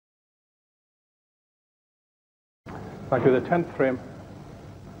Thank you. The 10th frame,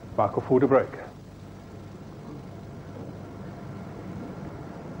 Marco Fu to break.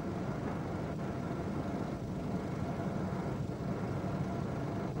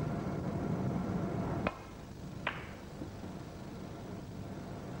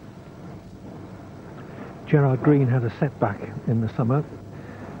 Gerard Greene had a setback in the summer.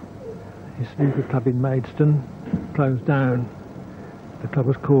 His snooker club in Maidstone closed down. The club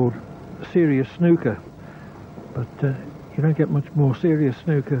was called Serious Snooker, but you don't get much more serious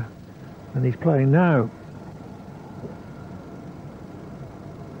snooker than he's playing now.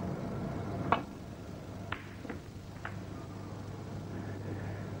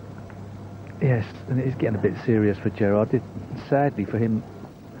 Yes, and it is getting a bit serious for Gerard. Sadly for him,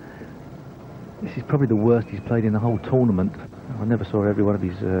 this is probably the worst he's played in the whole tournament. I never saw every one of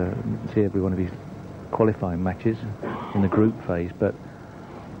his qualifying matches in the group phase, but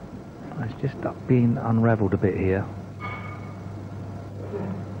it's just being unravelled a bit here.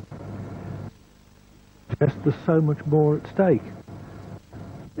 Yes, there's so much more at stake,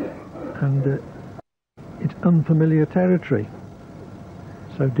 and it's unfamiliar territory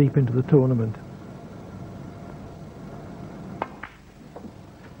so deep into the tournament.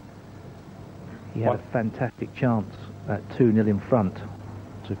 He had a fantastic chance at 2-0 in front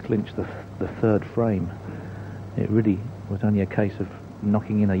to clinch the third frame. It really was only a case of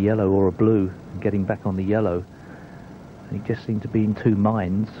knocking in a yellow or a blue and getting back on the yellow. And he just seemed to be in two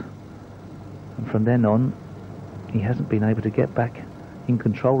minds. And from then on, he hasn't been able to get back in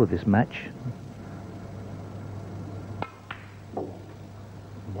control of this match.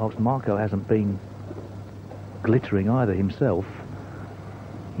 Whilst Marco hasn't been glittering either himself,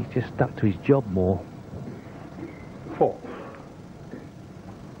 he's just stuck to his job more. 4.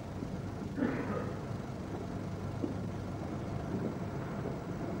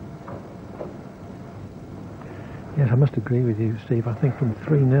 Yes, I must agree with you, Steve. I think from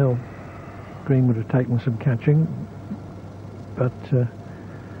 3-0, Greene would have taken some catching, but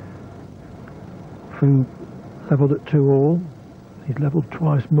Fu levelled at 2-all. He's levelled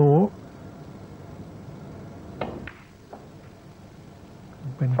twice more.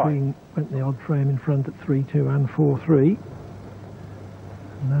 When Greene went the odd frame in front at 3-2 and 4-3.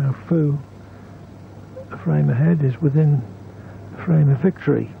 Now Fu, a frame ahead, is within a frame of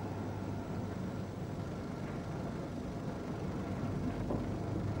victory.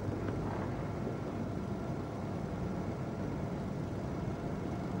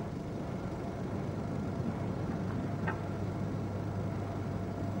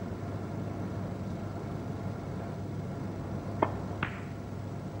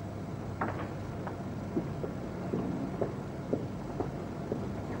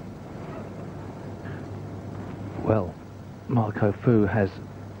 Well, Marco Fu has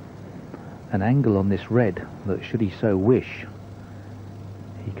an angle on this red that, should he so wish,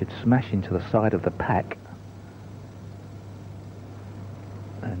 he could smash into the side of the pack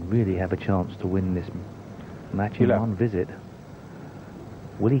and really have a chance to win this match in one visit.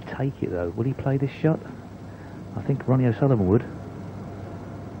 Will he take it though? Will he play this shot? I think Ronnie O'Sullivan would.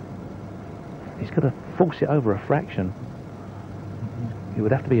 He's got to force it over a fraction. It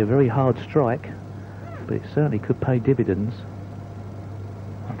would have to be a very hard strike, but it certainly could pay dividends.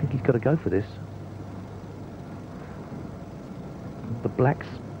 I think he's got to go for this. The black's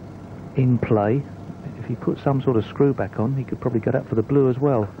in play. If he put some sort of screw back on, he could probably go up for the blue as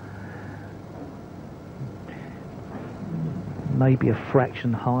well. Maybe a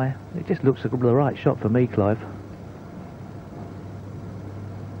fraction high. It just looks like the right shot for me, Clive.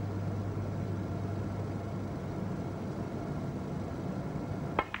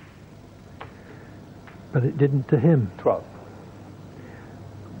 But it didn't to him. 12.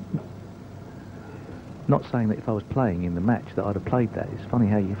 Not saying that if I was playing in the match that I'd have played that. It's funny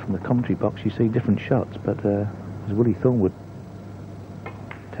how you, from the commentary box, you see different shots, but as Willie Thorne would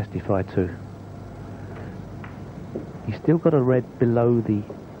testify to, he's still got a red below the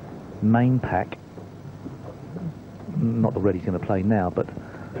main pack. Not the red he's going to play now, but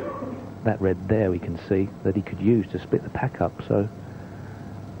that red there we can see that he could use to split the pack up, so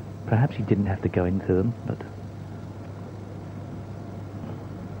perhaps he didn't have to go into them, but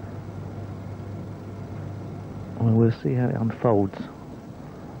well, we'll see how it unfolds.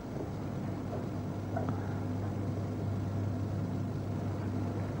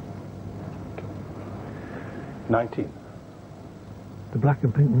 $19. The black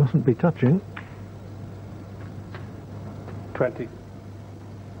and pink mustn't be touching. $20.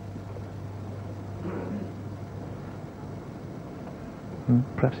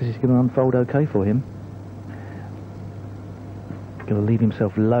 Perhaps this is going to unfold okay for him. Going to leave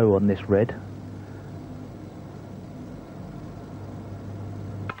himself low on this red.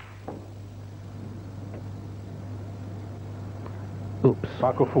 Oops.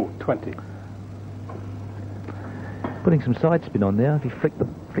 Marco Fu, 20. Putting some side spin on there. If he flicked the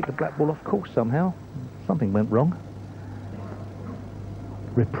black ball off course somehow, something went wrong.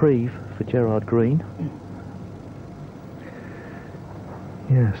 Reprieve for Gerard Greene.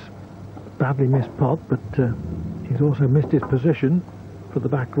 Yes, badly missed pot, but he's also missed his position for the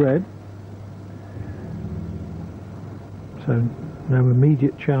back red. So no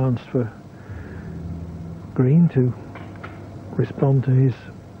immediate chance for Greene to respond to his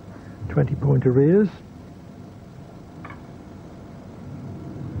 20-point arrears.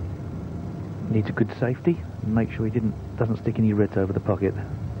 Needs a good safety and make sure he doesn't stick any reds over the pocket.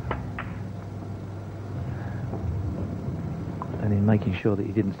 And in making sure that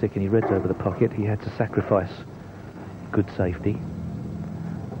he didn't stick any reds over the pocket, he had to sacrifice good safety.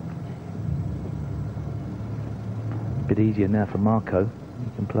 A bit easier now for Marco.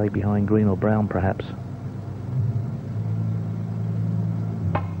 He can play behind green or brown perhaps.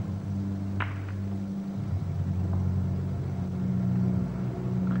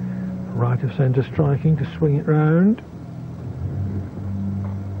 Right of centre striking to swing it round.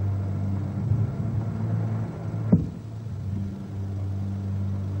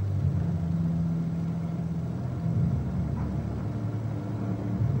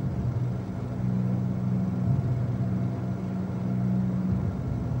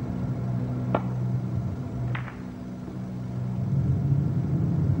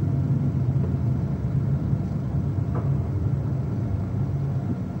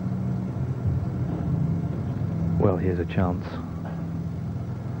 Well, here's a chance.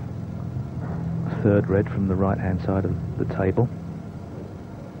 Third red from the right-hand side of the table.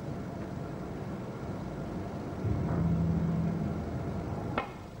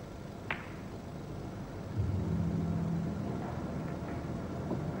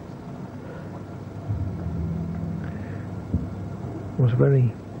 Was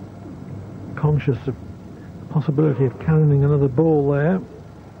very conscious of the possibility of cannoning another ball there,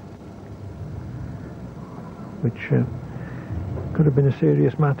 which could have been a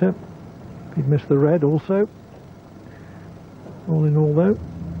serious matter if he'd missed the red also. All in all, though,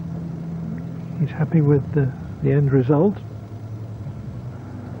 he's happy with the end result.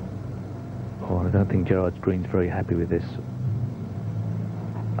 Oh, I don't think Gerard Greene's very happy with this.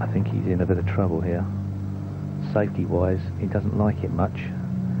 I think he's in a bit of trouble here. Safety-wise, he doesn't like it much.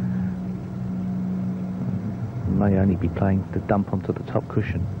 He may only be playing to dump onto the top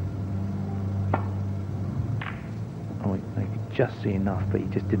cushion. Oh, he could just see enough, but he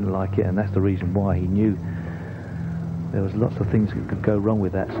just didn't like it, and that's the reason why. He knew there was lots of things that could go wrong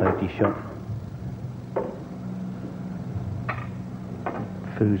with that safety shot.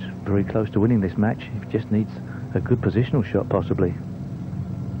 Fu's very close to winning this match. He just needs a good positional shot, possibly.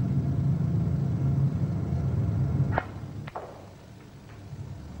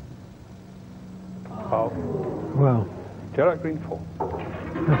 Oh. Well, Gerard Greene 4.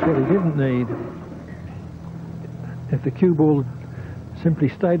 that's what he didn't need. If the cue ball simply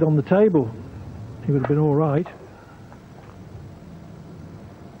stayed on the table, he would have been all right.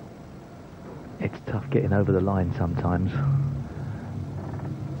 It's tough getting over the line sometimes.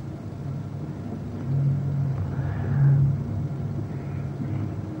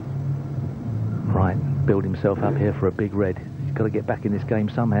 Right, build himself up here for a big red. He's got to get back in this game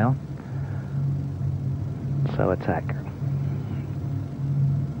somehow. So attack.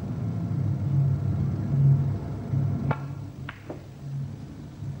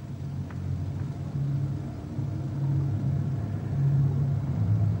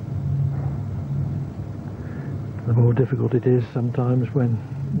 The more difficult it is sometimes when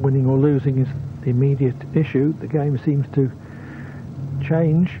winning or losing is the immediate issue. The game seems to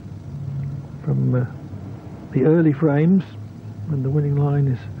change from the early frames when the winning line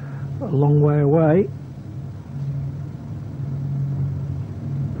is a long way away.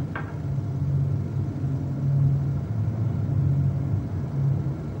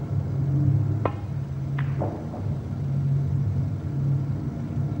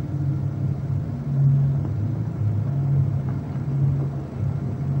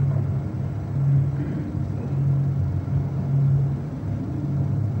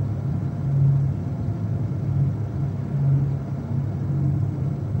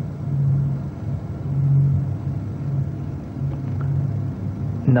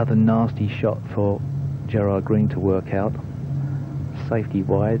 Another nasty shot for Gerard Greene to work out. Safety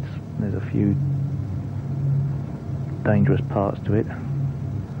wise, there's a few dangerous parts to it.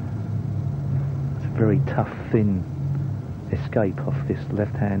 It's a very tough, thin escape off this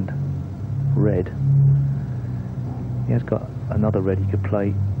left-hand red. He has got another red he could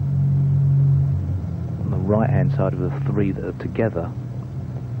play on the right-hand side of the three that are together,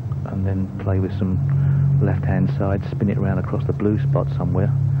 and then play with some left-hand side, spin it around across the blue spot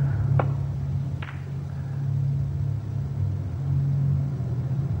somewhere.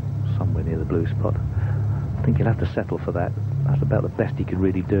 Somewhere near the blue spot. I think he'll have to settle for that. That's about the best he could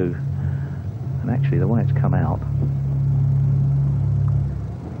really do. And actually, the way it's come out,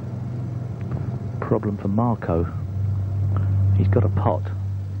 problem for Marco. He's got a pot,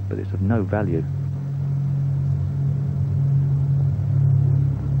 but it's of no value.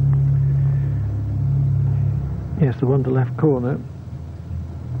 Yes, the one to left corner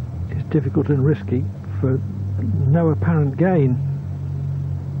is difficult and risky for no apparent gain.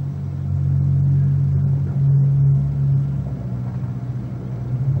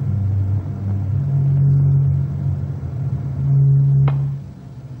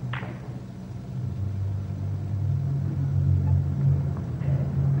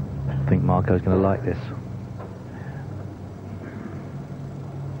 I think Marco's going to like this.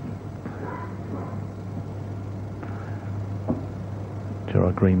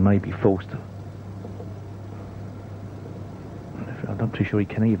 Gerard Greene may be forced. I'm not too sure he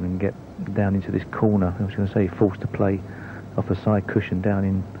can even get down into this corner. I was going to say forced to play off the side cushion down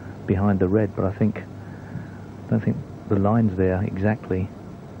in behind the red, but I don't think the line's there exactly.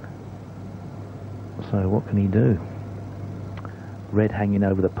 So what can he do? Red hanging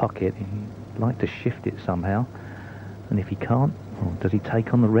over the pocket. He'd like to shift it somehow, and if he can't, well, does he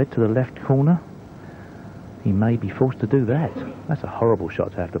take on the red to the left corner? He may be forced to do that. That's a horrible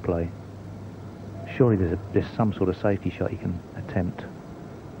shot to have to play. Surely there's some sort of safety shot he can attempt.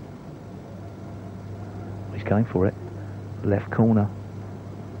 He's going for it. Left corner.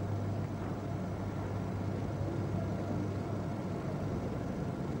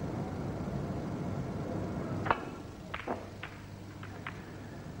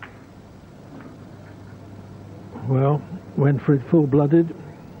 Well, went for it full-blooded.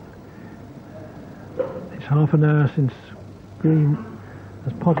 It's half an hour since Greene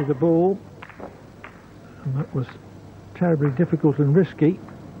has potted the ball, and that was terribly difficult and risky,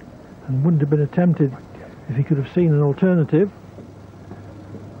 and wouldn't have been attempted if he could have seen an alternative.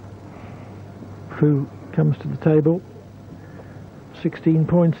 Fu comes to the table, 16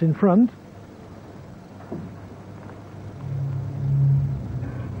 points in front.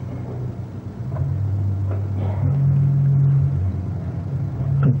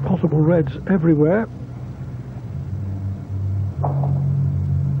 And possible reds everywhere.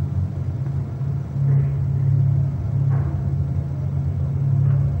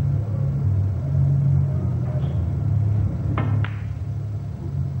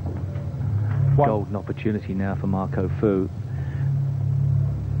 Golden opportunity now for Marco Fu.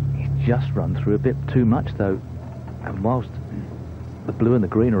 He's just run through a bit too much though, and whilst the blue and the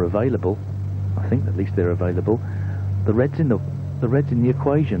green are available, I think at least they're available, the red's in the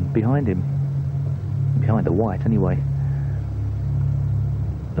equation behind him, behind the white anyway.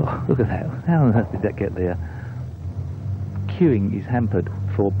 Oh, look at that! How on earth did that get there? Queuing is hampered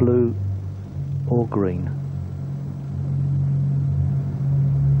for blue or green.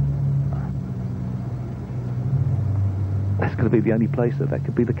 That's going to be the only place that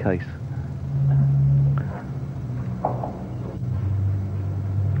could be the case.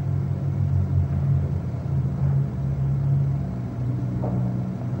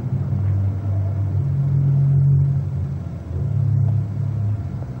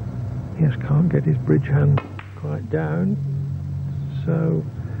 Yes, can't get his bridge hand quite down. So,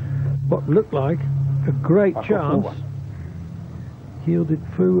 what looked like a great chance yielded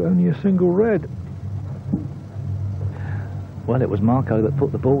Fu only a single red. Well, it was Marco that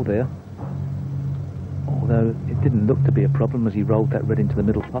put the ball there, although it didn't look to be a problem as he rolled that red into the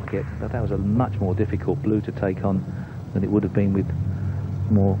middle pocket. But that was a much more difficult blue to take on than it would have been with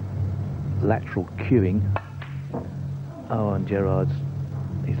more lateral queuing. Oh, and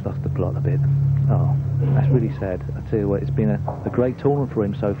he's lost the plot a bit. Oh, that's really sad. I tell you what, it's been a great tournament for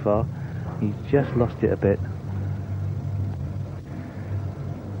him so far. He's just lost it a bit.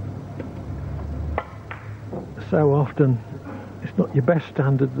 So often, it's not your best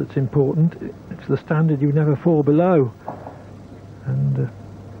standard that's important, it's the standard you never fall below. And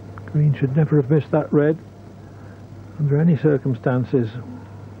Greene should never have missed that red under any circumstances.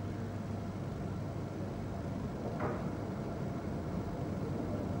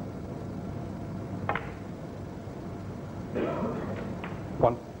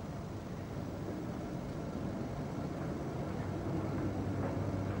 One.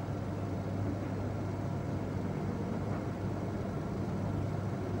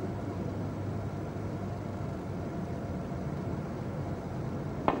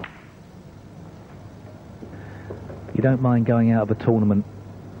 you don't mind going out of a tournament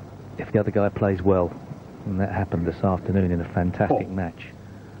if the other guy plays well, and that happened this afternoon in a fantastic match.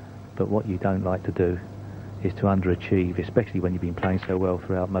 But what you don't like to do is to underachieve, especially when you've been playing so well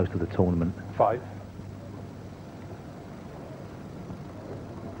throughout most of the tournament. 5.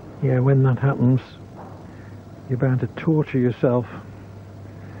 Yeah, when that happens, you're bound to torture yourself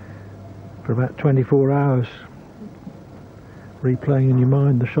for about 24 hours, replaying in your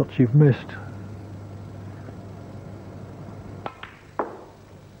mind the shots you've missed.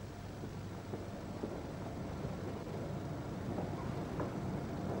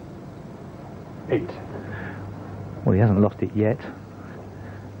 Well, he hasn't lost it yet.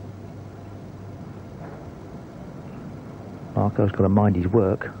 Marco's got to mind his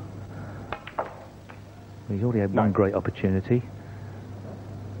work. He's already had one great opportunity.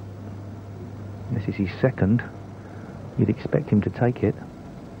 This is his second. You'd expect him to take it.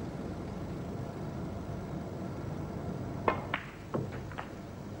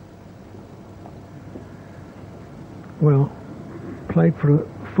 Well, played for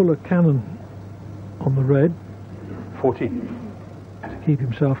a fuller cannon on the red. 14. To keep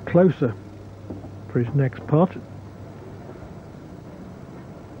himself closer for his next pot.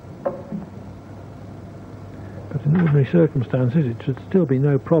 But in ordinary circumstances it should still be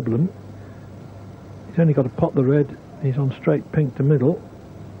no problem. He's only got to pot the red. He's on straight pink to middle.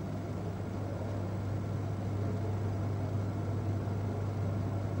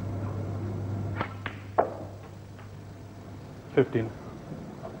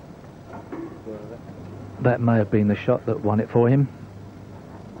 That may have been the shot that won it for him.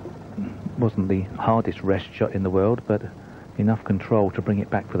 Wasn't the hardest rest shot in the world, but enough control to bring it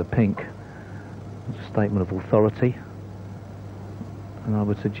back for the pink. It's a statement of authority. And I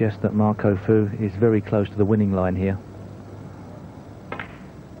would suggest that Marco Fu is very close to the winning line here.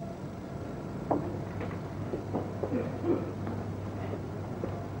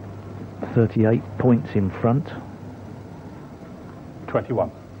 .38 points in front.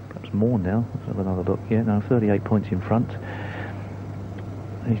 21. Perhaps more now. Let's have another look. Yeah, no, 38 points in front.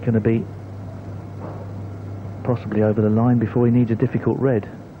 He's going to be possibly over the line before he needs a difficult red.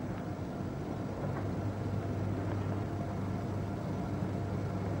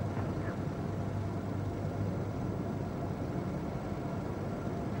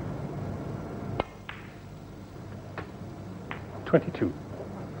 .22.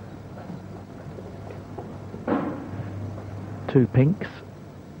 2 pinks,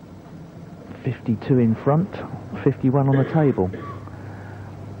 52 in front, 51 on the table.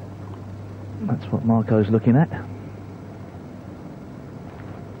 That's what Marco's looking at.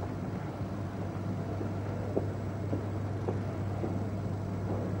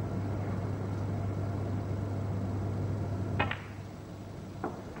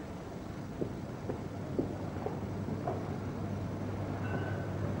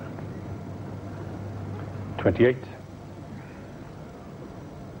 .28.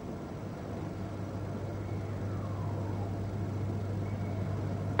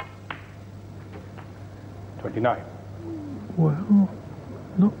 29. Well,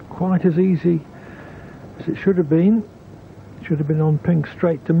 not quite as easy as it should have been. It should have been on pink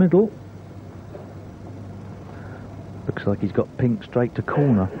straight to middle. Looks like he's got pink straight to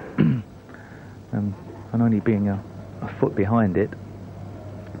corner. And only being a foot behind it,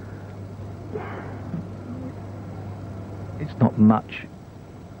 it's not much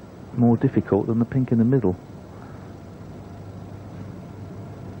more difficult than the pink in the middle.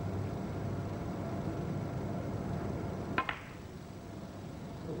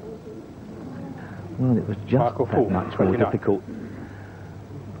 Well, it was just that much more difficult.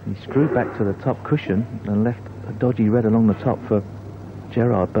 He screwed back to the top cushion and left a dodgy red along the top for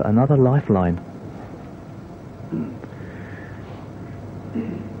Gerard, but another lifeline.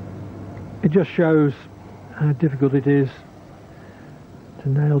 It just shows how difficult it is to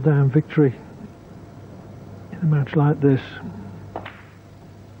nail down victory in a match like this.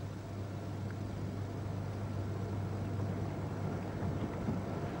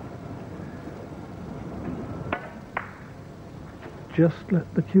 Just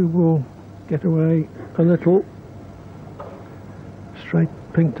let the cue ball get away a little. Straight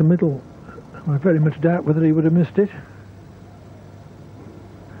pink to middle. I very much doubt whether he would have missed it.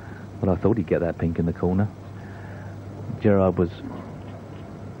 Well, I thought he'd get that pink in the corner. Gerard was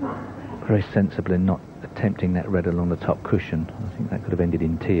very sensible in not attempting that red along the top cushion. I think that could have ended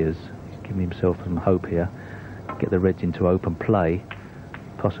in tears. He's giving himself some hope here. Get the reds into open play.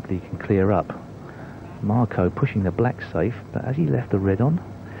 Possibly he can clear up. Marco pushing the black safe, but has he left the red on?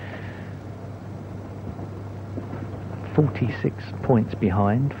 46 points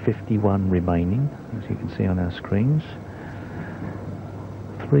behind, 51 remaining, as you can see on our screens.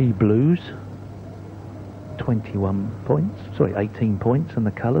 3 blues, 21 points, sorry, 18 points, and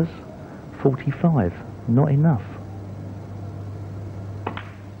the colours, 45. Not enough.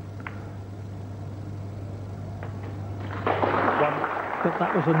 But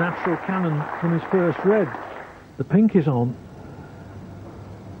that was a natural cannon from his first red. The pink is on.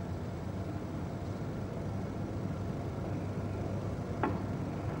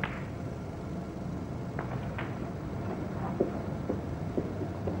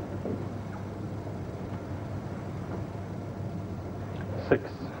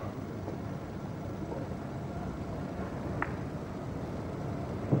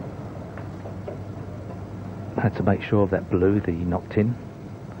 Had to make sure of that blue that he knocked in.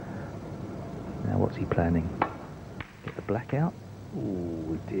 Now what's he planning? Get the black out?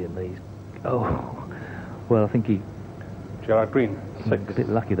 Oh dear me. Oh, well I think he... Gerard Greene, 6. A bit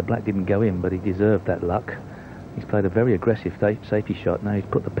lucky the black didn't go in, but he deserved that luck. He's played a very aggressive safety shot. Now he's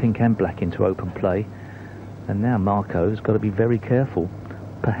put the pink and black into open play. And now Marco's got to be very careful.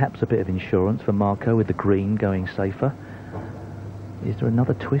 Perhaps a bit of insurance for Marco with the green going safer. Is there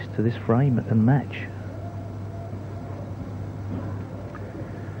another twist to this frame and match?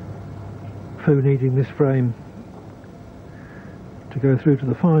 Fu needing this frame to go through to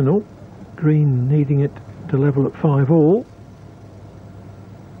the final. Greene needing it to level at 5-all.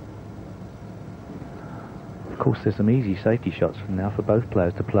 Of course, there's some easy safety shots from now for both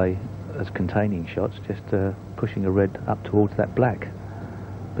players to play as containing shots, just pushing a red up towards that black.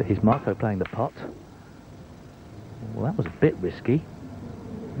 But is Marco playing the pot? Well, that was a bit risky.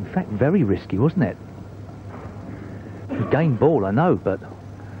 In fact, very risky, wasn't it? He gained ball, I know, but...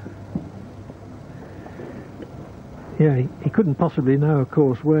 Yeah, he couldn't possibly know, of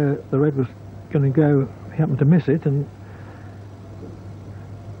course, where the red was going to go. He happened to miss it, and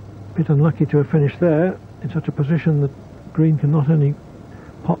a bit unlucky to have finished there in such a position that Greene can not only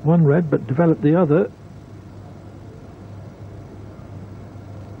pot one red, but develop the other.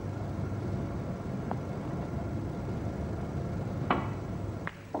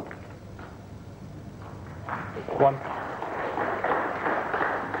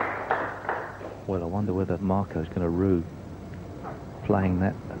 Well, I wonder whether Marco's going to rue playing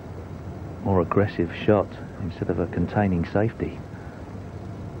that more aggressive shot instead of a containing safety.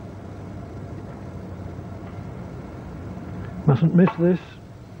 Mustn't miss this.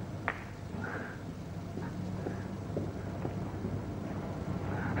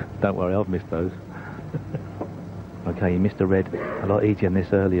 Don't worry, I've missed those. Okay, he missed a red a lot easier than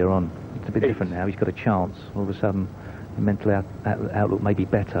this earlier on. It's a bit different now. He's got a chance. All of a sudden, the mental outlook may be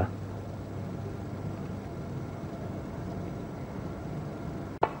better.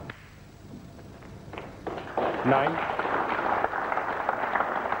 Nine.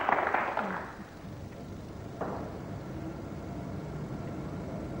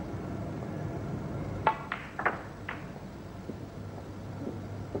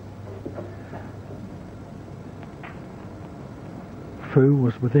 Fu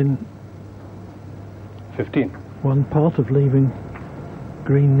was within 15. one pot of leaving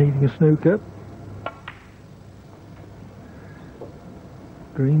Greene needing a snooker.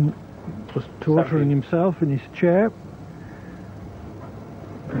 Greene was torturing himself in his chair.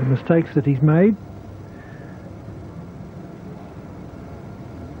 The mistakes that he's made.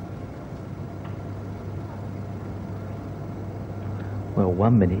 Well,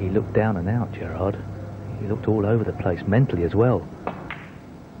 1 minute he looked down and out, Gerard. He looked all over the place, mentally as well.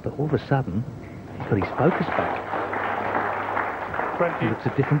 But all of a sudden, he's got his focus back. 20. He looks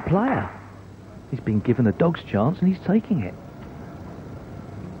a different player. He's been given a dog's chance and he's taking it.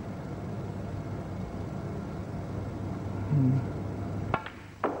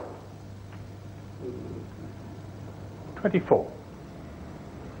 24.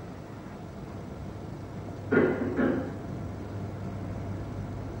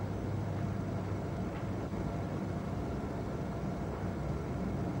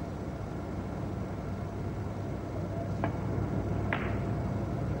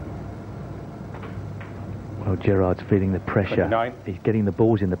 Well, Gerard's feeling the pressure. 29. He's getting the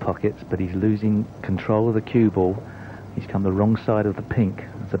balls in the pockets, but he's losing control of the cue ball. He's come the wrong side of the pink.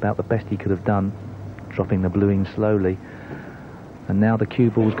 It's about the best he could have done, dropping the blue in slowly. And now the cue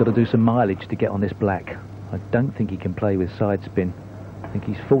ball's got to do some mileage to get on this black. I don't think he can play with side spin. I think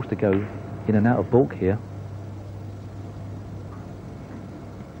he's forced to go in and out of balk here.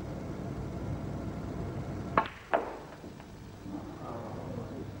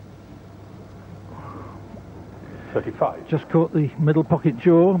 $35. Just caught the middle pocket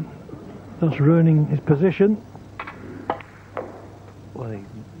jaw, thus ruining his position.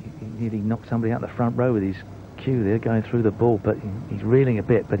 he nearly knocked somebody out the front row with his cue there, going through the ball, but he's reeling a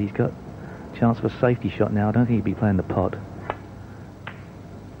bit, but he's got a chance of a safety shot now. I don't think he'd be playing the pot.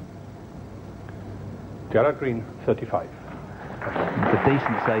 Gerard Greene, 35. It's a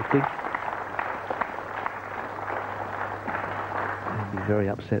decent safety. He'd be very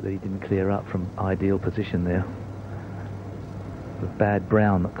upset that he didn't clear up from ideal position there. The bad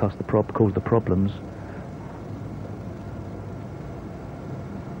brown that caused the problems.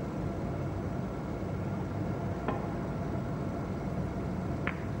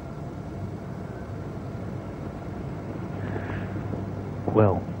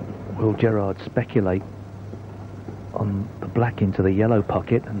 Well, will Gerard speculate on the black into the yellow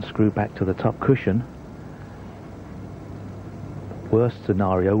pocket and screw back to the top cushion? Worst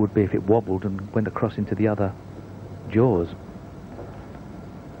scenario would be if it wobbled and went across into the other jaws.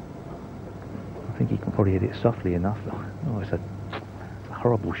 I think he can probably hit it softly enough. Oh, it's a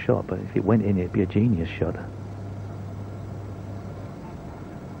horrible shot, but if it went in, it'd be a genius shot.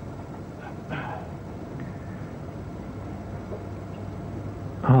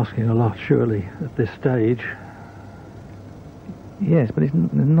 Asking a lot, surely, at this stage. Yes, but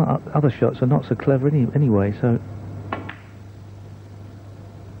other shots are not so clever anyway, so...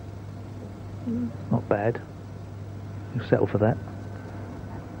 Not bad. You'll settle for that.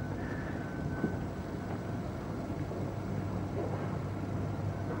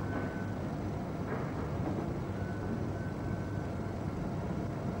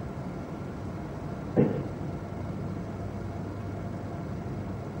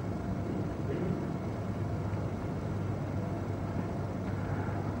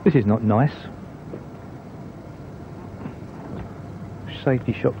 This is not nice.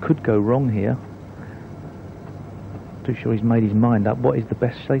 Safety shot could go wrong here. Too sure he's made his mind up. What is the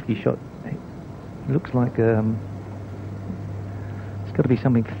best safety shot? It looks like it's got to be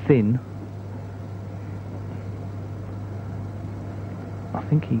something thin. I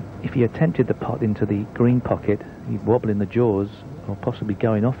think if he attempted the pot into the green pocket, he'd wobble in the jaws, or possibly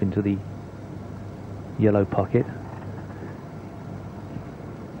going off into the yellow pocket.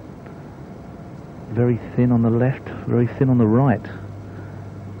 Very thin on the left, very thin on the right.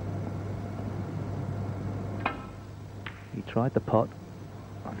 He tried the pot.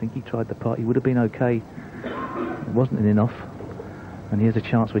 I think he tried the pot. He would have been okay. It wasn't enough. And here's a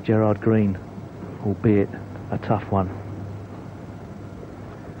chance with Gerard Greene, albeit a tough one.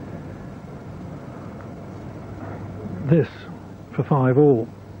 This for 5-all.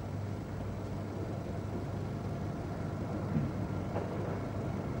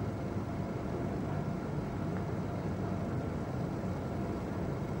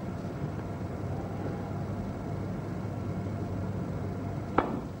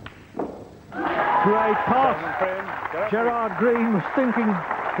 Great pass. Gerard Greene was thinking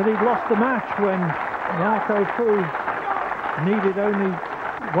that he'd lost the match when Marco Fu needed only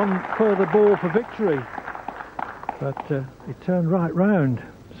one further ball for victory. But it turned right round,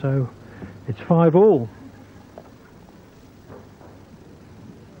 so it's 5-all.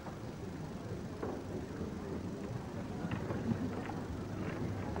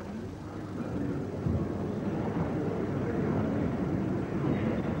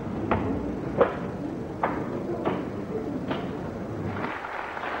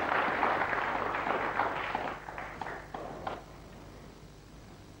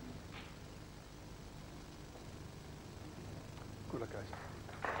 Good luck, guys.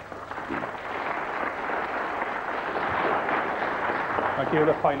 And here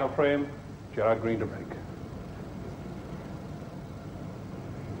the final frame, Gerard Greene to break.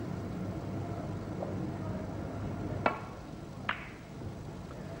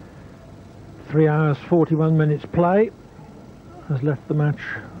 Three hours, 41 minutes play has left the match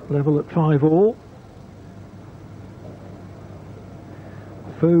level at 5-all.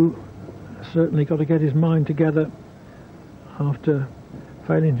 Fu certainly got to get his mind together after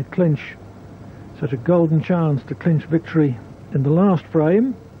failing to clinch such a golden chance to clinch victory in the last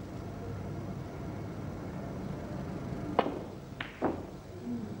frame.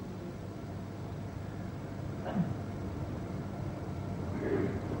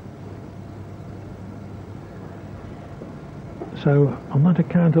 So on that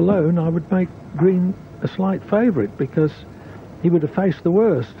account alone, I would make Greene a slight favourite, because he would have faced the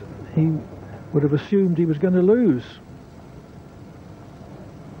worst. He would have assumed he was going to lose.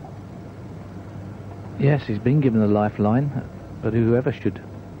 Yes, he's been given a lifeline, but whoever should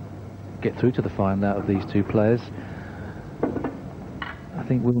get through to the final out of these two players, I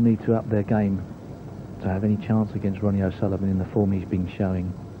think will need to up their game to have any chance against Ronnie O'Sullivan in the form he's been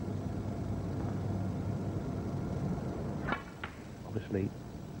showing. obviously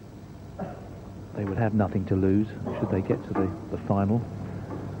they would have nothing to lose should they get to the final.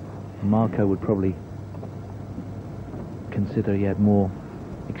 Marco would probably consider he had more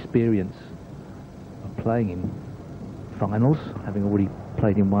experience of playing in finals, having already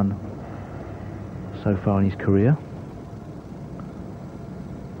played in one so far in his career.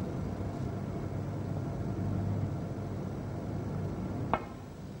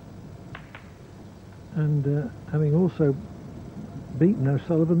 And having also beaten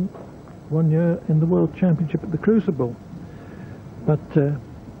O'Sullivan 1 year in the World Championship at the Crucible. But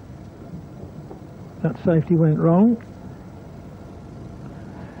that safety went wrong.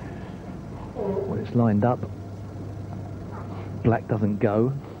 When it's lined up, black doesn't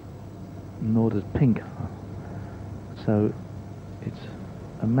go, nor does pink. So it's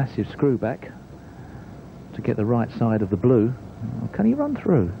a massive screw back to get the right side of the blue. Can he run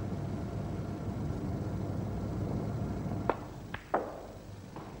through?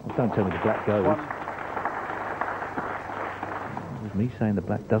 Don't tell me the black goes. With me saying the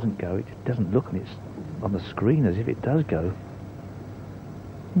black doesn't go, it just doesn't look on the screen as if it does go.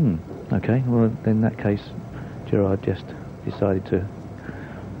 Okay, well then in that case Gerard just decided to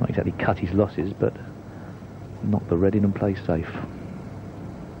not exactly cut his losses, but knock the red in and play safe.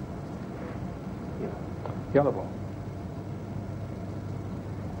 Yellow ball.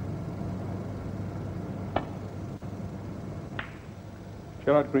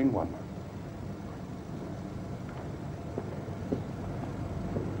 Gerard, Greene 1.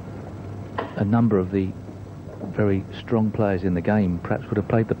 A number of the very strong players in the game perhaps would have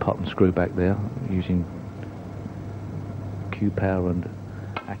played the pot and screw back there, using cue power and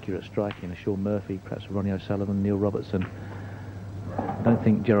accurate striking. Sean Murphy, perhaps Ronnie O'Sullivan, Neil Robertson. I don't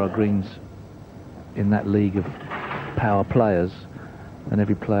think Gerard Greene's in that league of power players, and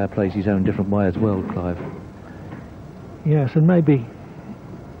every player plays his own different way as well, Clive. Yes, and maybe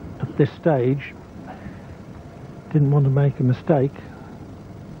at this stage didn't want to make a mistake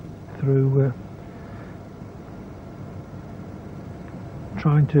through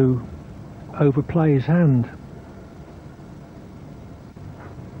trying to overplay his hand.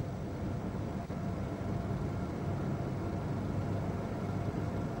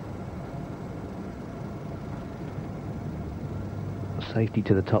 Safety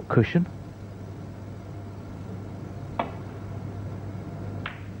to the top cushion.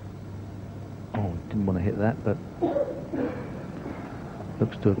 Oh, didn't want to hit that, but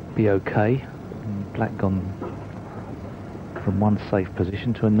looks to be okay. Black gone from one safe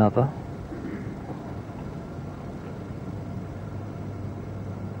position to another.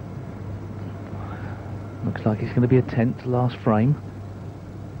 Looks like it's going to be a 10th last frame.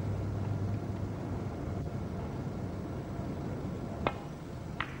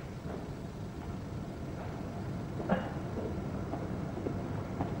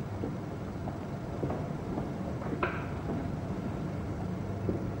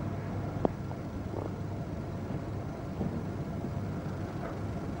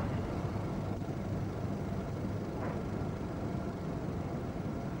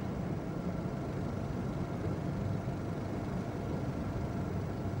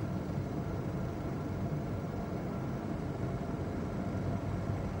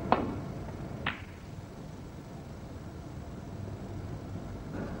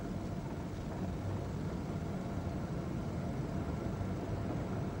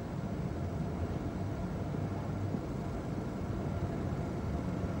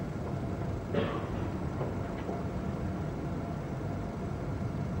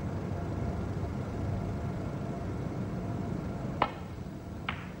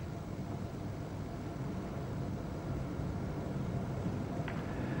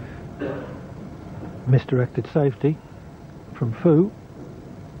 Misdirected safety from Fu.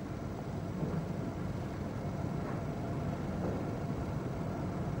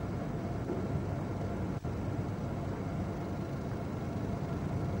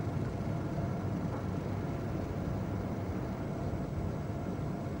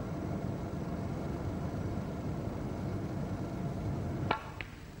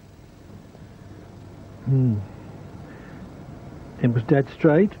 It was dead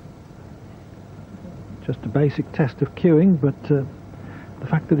straight. Just a basic test of cueing, but the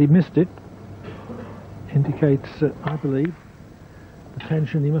fact that he missed it indicates, I believe, the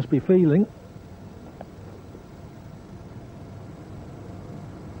tension he must be feeling.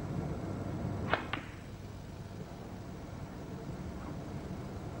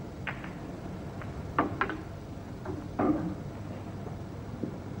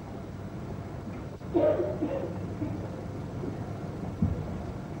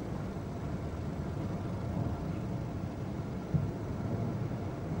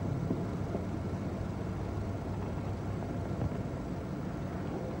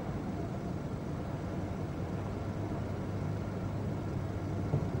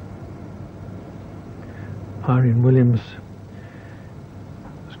 Irene Williams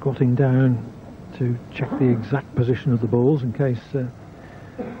squatting down to check the exact position of the balls in case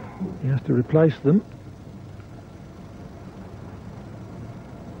he has to replace them.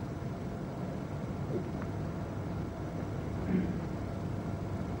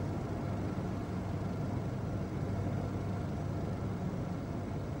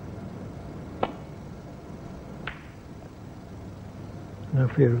 No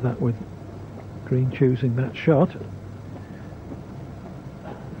fear of that with Greene choosing that shot.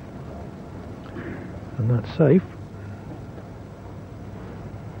 And that's safe.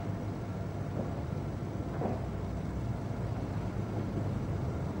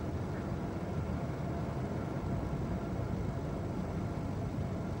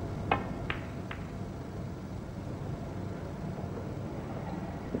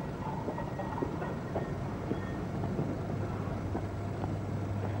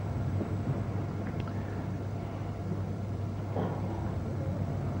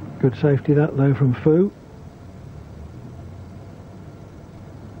 Good safety that though from Fu.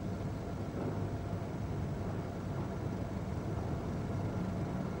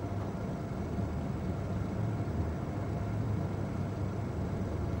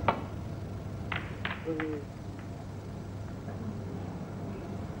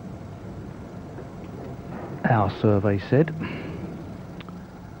 Our survey said.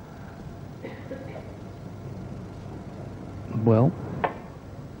 Well,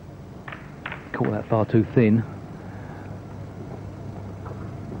 caught that far too thin.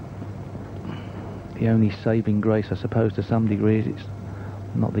 The only saving grace, I suppose, to some degree, is it's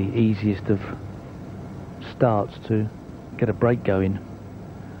not the easiest of starts to get a break going.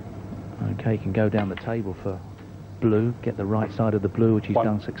 Okay, he can go down the table for blue, get the right side of the blue, which he's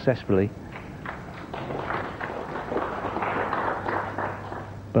done successfully.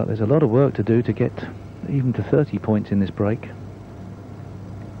 But there's a lot of work to do to get even to 30 points in this break.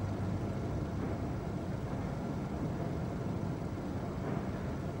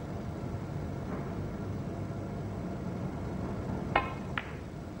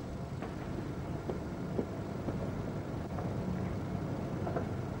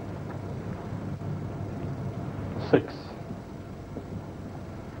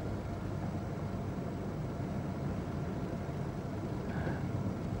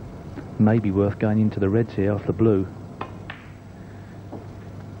 Maybe worth going into the reds here off the blue.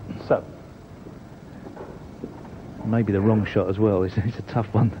 7. Maybe the wrong shot as well. It's a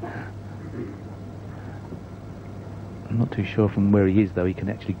tough one. I'm not too sure from where he is though he can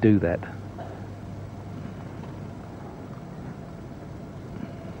actually do that.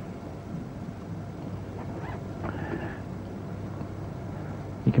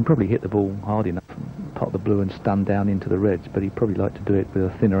 He can probably hit the ball hard enough, pot the blue and stun down into the reds, but he'd probably like to do it with a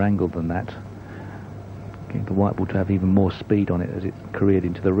thinner angle than that. Getting the white ball to have even more speed on it as it careered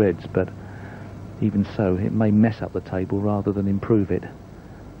into the reds, but even so, it may mess up the table rather than improve it.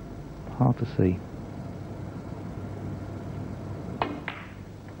 Hard to see.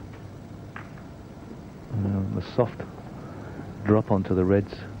 The soft drop onto the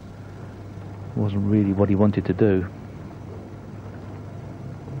reds wasn't really what he wanted to do.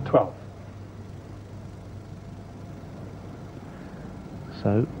 12.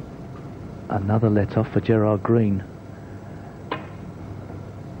 So, another let-off for Gerard Greene.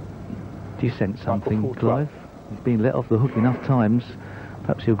 Do you sense something, Clive? He's been let off the hook enough times.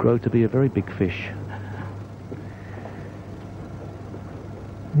 Perhaps he'll grow to be a very big fish.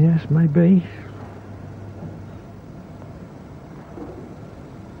 Yes, maybe.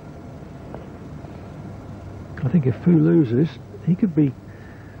 I think if Fu loses, he could be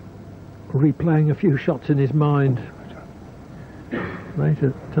replaying a few shots in his mind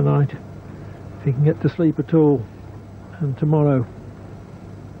later tonight, if he can get to sleep at all, and tomorrow.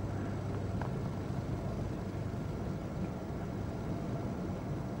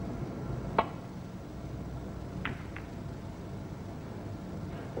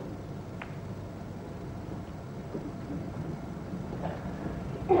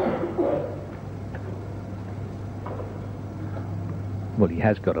 Well, he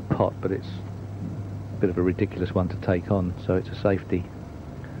has got a pot, but it's a bit of a ridiculous one to take on, so it's a safety.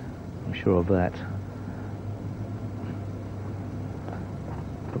 I'm sure of that.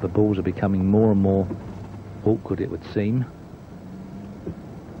 But the balls are becoming more and more awkward, it would seem.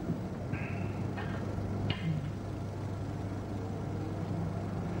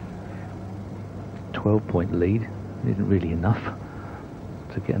 .12-point lead isn't really enough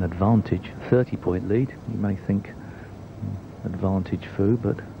to get an advantage. 30-point lead, you may think advantage Fu,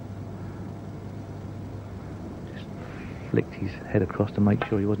 but just flicked his head across to make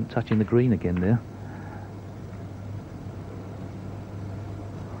sure he wasn't touching the green again there.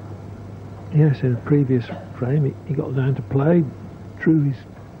 Yes, in a previous frame he got down to play, drew his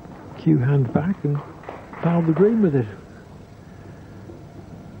cue hand back and fouled the green with it.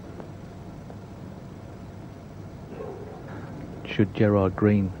 Should Gerard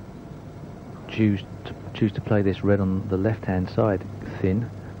Greene choose to play this red on the left-hand side thin,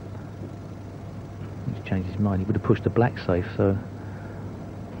 he's changed his mind. He would have pushed the black safe, so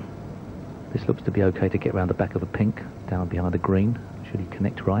this looks to be okay to get around the back of the pink, down behind the green, should he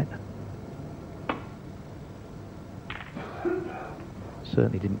connect right.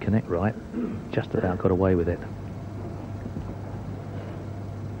 Certainly didn't connect right, just about got away with it.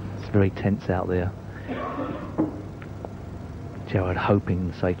 It's very tense out there. Gerard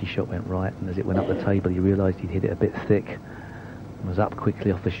hoping the safety shot went right, and as it went up the table he realised he'd hit it a bit thick and was up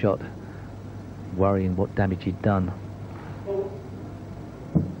quickly off the shot, worrying what damage he'd done.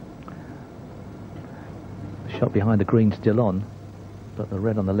 The shot behind the green's still on, but the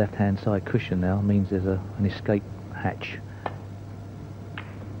red on the left hand side cushion now means there's an escape hatch.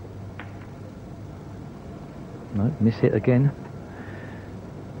 No, miss hit again.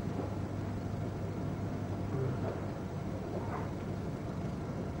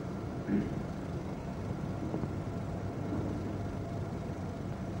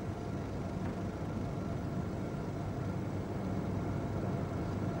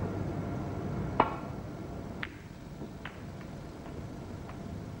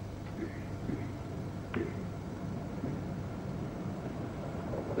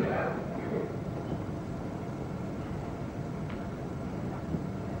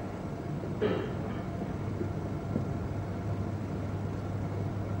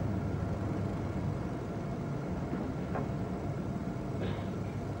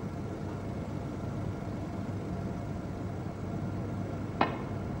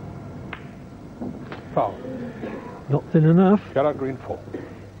 Foul. Not thin enough. Gerard Greene 4.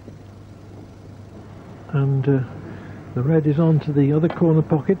 And the red is on to the other corner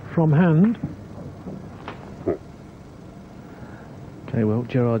pocket from hand. Okay, well,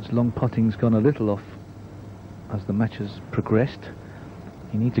 Gerard's long putting's gone a little off as the match has progressed.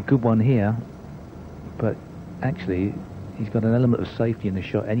 He needs a good one here, but actually he's got an element of safety in the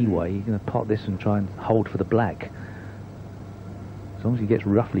shot anyway. He's going to pot this and try and hold for the black. As long as he gets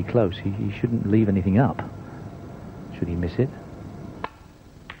roughly close, he shouldn't leave anything up, should he miss it.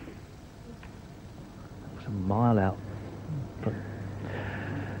 It's a mile out. But,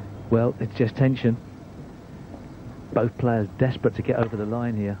 well, it's just tension. Both players desperate to get over the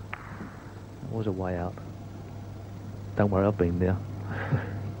line here. There was a way out. Don't worry, I've been there.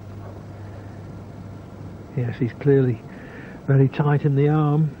 Yes, he's clearly very tight in the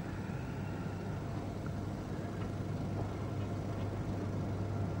arm.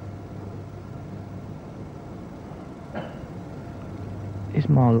 Is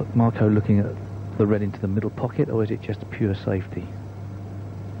Marco looking at the red into the middle pocket, or is it just a pure safety?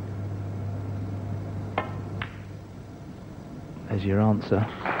 There's your answer.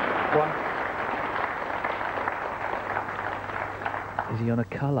 1. Is he on a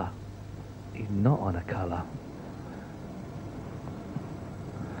colour? He's not on a colour.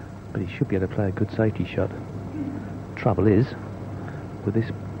 But he should be able to play a good safety shot. Trouble is, with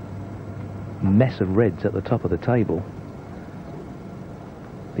this mess of reds at the top of the table,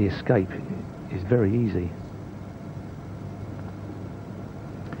 the escape is very easy.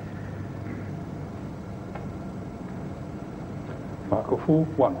 Marco Fu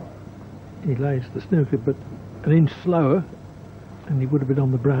 1. He lays the snooker, but an inch slower and he would have been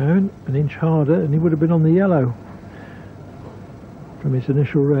on the brown, an inch harder and he would have been on the yellow from his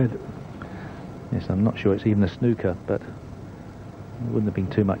initial red. Yes, I'm not sure it's even a snooker, but it wouldn't have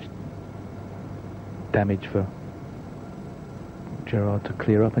been too much damage for Gerard to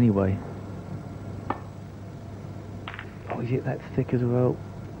clear up anyway. Oh, is it that thick as well?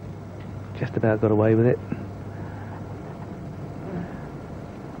 Just about got away with it.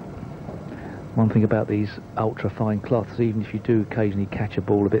 One thing about these ultra fine cloths, even if you do occasionally catch a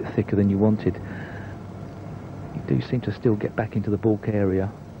ball a bit thicker than you wanted, you do seem to still get back into the bulk area.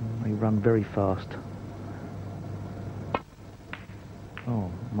 They run very fast.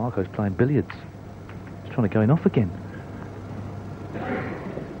 Oh, Marco's playing billiards. He's trying to go in off again.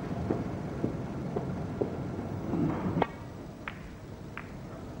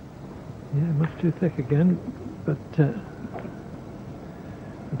 Yeah, much too thick again, but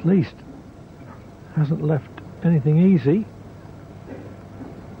at least hasn't left anything easy.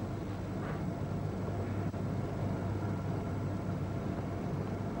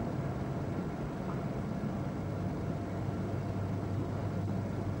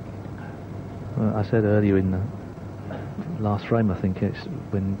 Well, I said earlier in the last frame, I think it's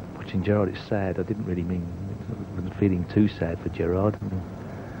when watching Gerard, it's sad. I didn't really mean, I wasn't feeling too sad for Gerard.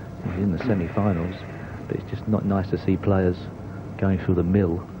 He's in the semi-finals, but it's just not nice to see players going through the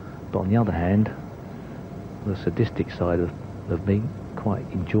mill. But on the other hand, the sadistic side of me quite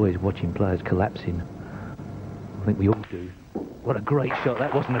enjoys watching players collapsing. I think we all do. What a great shot.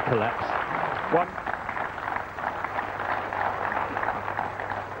 That wasn't a collapse. One.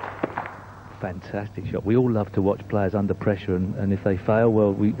 Fantastic shot. We all love to watch players under pressure, and if they fail,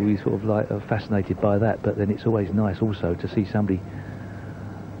 well, we sort of like are fascinated by that. But then it's always nice also to see somebody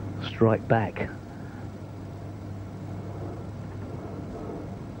strike back.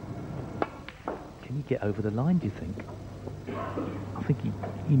 Can he get over the line, do you think? I think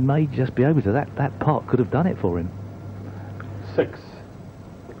he may just be able to. That part could have done it for him. 6.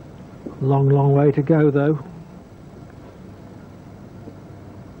 Long, long way to go, though.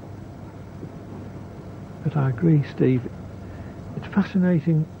 But I agree, Steve. It's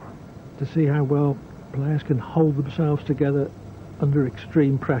fascinating to see how well players can hold themselves together under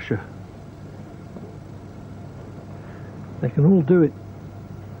extreme pressure. They can all do it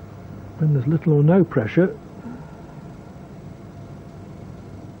when there's little or no pressure.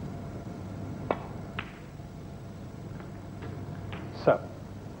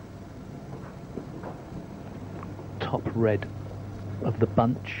 Top red of the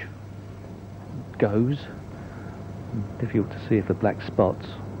bunch goes. Difficult to see if the black spots.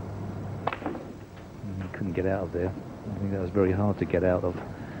 He couldn't get out of there. I think that was very hard to get out of.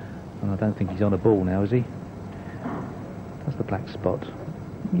 And I don't think he's on a ball now, is he? That's the black spot.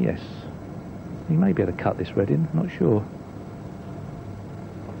 Yes. He may be able to cut this red in, not sure.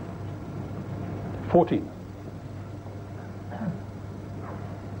 14.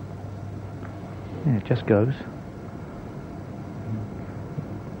 Yeah, it just goes.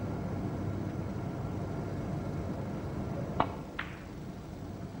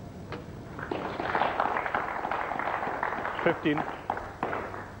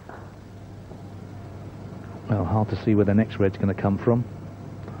 Well, hard to see where the next red's going to come from.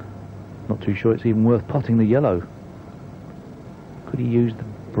 Not too sure it's even worth potting the yellow. Could he use the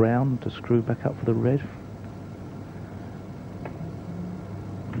brown to screw back up for the red?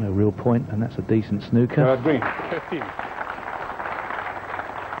 No real point, and that's a decent snooker. Greene, 15.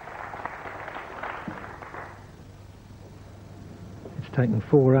 It's taken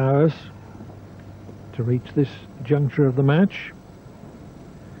 4 hours to reach this juncture of the match.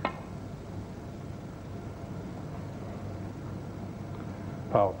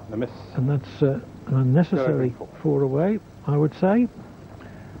 Foul, the miss. And that's an unnecessary 4 away, I would say.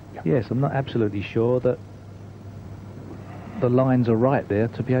 Yes, I'm not absolutely sure that the lines are right there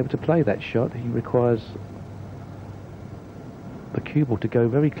to be able to play that shot. He requires the cue ball to go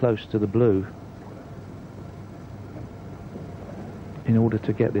very close to the blue in order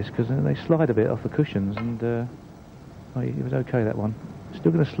to get this, because they slide a bit off the cushions, and oh, it was okay, that one.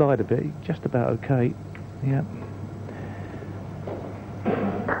 Still going to slide a bit, just about okay. Yeah.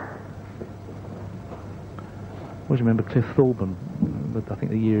 I always remember Cliff Thorburn, but I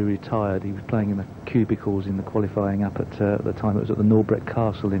think the year he retired, he was playing in the cubicles in the qualifying up at the time it was at the Norbreck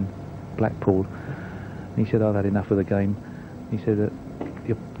Castle in Blackpool. And he said, I've had enough of the game. He said that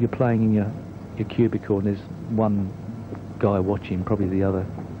you're playing in your cubicle, and there's one guy watching, probably the other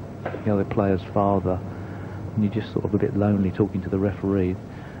player's father, and you're just sort of a bit lonely talking to the referee.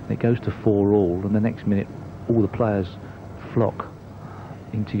 And it goes to 4-all, and the next minute all the players flock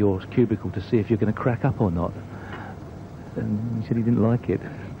into your cubicle to see if you're going to crack up or not. And he said he didn't like it.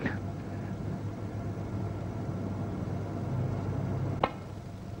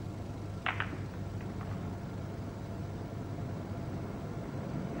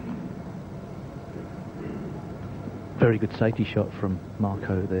 Very good safety shot from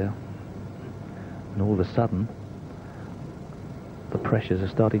Marco there. And all of a sudden, the pressures are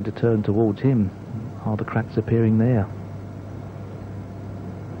starting to turn towards him. Are the cracks appearing there?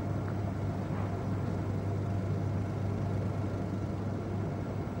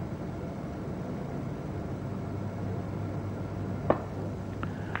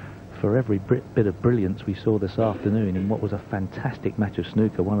 For every bit of brilliance we saw this afternoon in what was a fantastic match of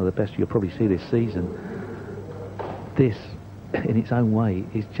snooker, one of the best you'll probably see this season, this, in its own way,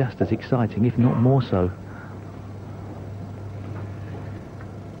 is just as exciting, if not more so.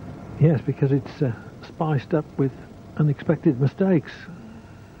 Yes, because it's spiced up with unexpected mistakes.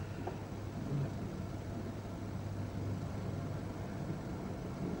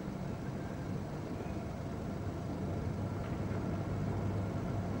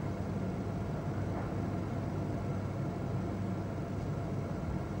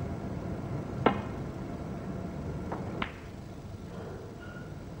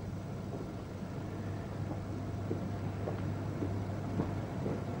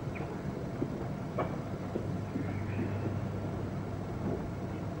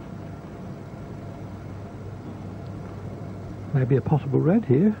 Maybe a possible red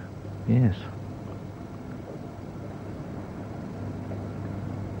here. Yes.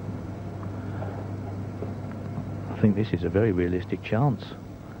 I think this is a very realistic chance.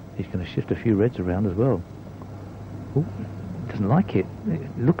 He's going to shift a few reds around as well. Ooh, doesn't like it.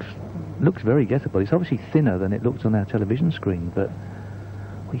 It looks very gettable. It's obviously thinner than it looks on our television screen, but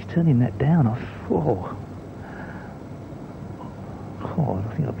he's turning that down. Oh,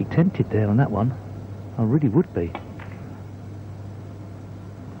 I think I'd be tempted there on that one. I really would be.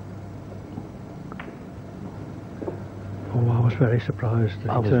 Oh, I was very surprised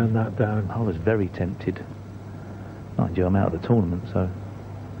that he turned that down. I was very tempted. Mind you, I'm out of the tournament, so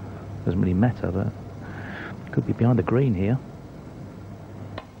it doesn't really matter, but could be behind the green here.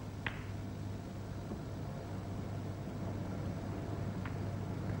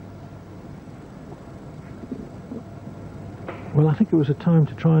 Well, I think it was a time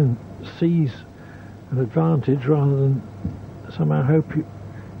to try and seize an advantage rather than somehow hope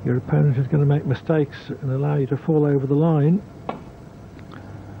your opponent is going to make mistakes and allow you to fall over the line.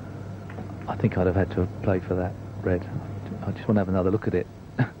 I think I'd have had to have played for that red. I just want to have another look at it.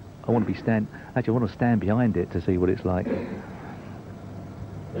 I want to be actually I want to stand behind it to see what it's like.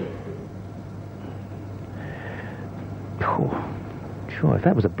 Sure, if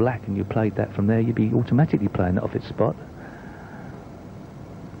that was a black and you played that from there, you'd be automatically playing it off its spot.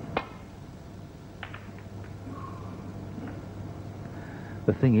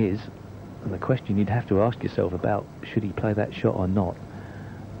 The thing is, and the question you'd have to ask yourself about should he play that shot or not,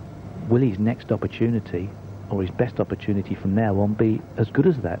 will his next opportunity or his best opportunity from now on be as good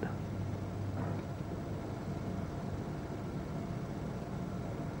as that?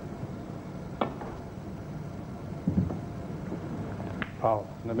 Foul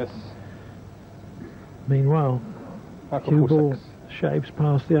and a miss. Meanwhile, cue ball shapes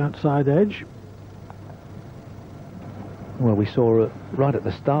past the outside edge. Well, we saw right at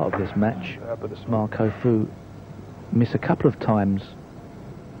the start of this match, Marco Fu miss a couple of times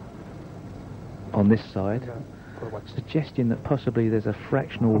on this side, suggesting that possibly there's a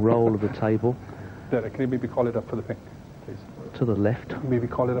fractional roll of the table. Derek, can you maybe call it up for the pink, please? To the left. Maybe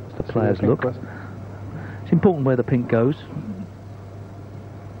call it up as the players look. It's important where the pink goes.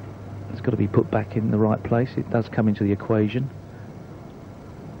 It's got to be put back in the right place. It does come into the equation.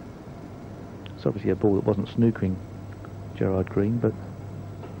 It's obviously a ball that wasn't snookering Gerard Greene, but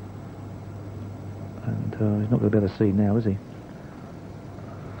he's not going to be able to see now, is he?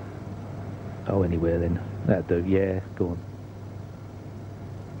 Oh, anywhere then. That'd do. Yeah, go on.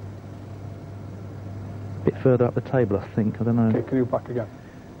 Bit further up the table, I think. I don't know. Okay, can you back again?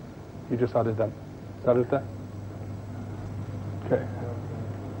 You just added them. Is that it there? Okay.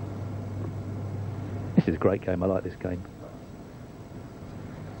 This is a great game. I like this game.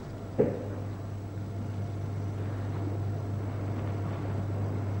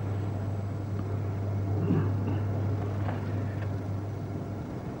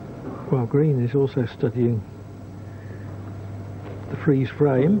 Well, Greene is also studying the freeze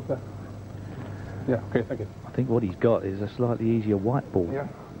frame. Yeah, okay, thank you. I think what he's got is a slightly easier white ball. Yeah.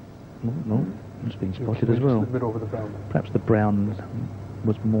 No, it's been spotted as well. A bit over the brown. Perhaps the brown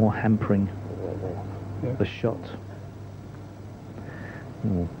was more hampering the shot.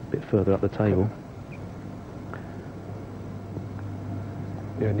 Oh, a bit further up the table.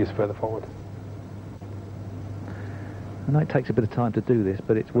 Yeah, and just further forward. I know it takes a bit of time to do this,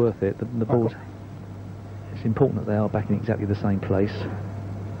 but it's worth it. The balls, it's important that they are back in exactly the same place.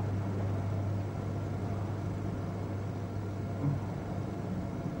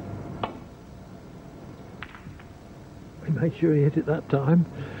 He made sure he hit it that time.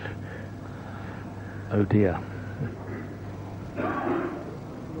 Oh dear.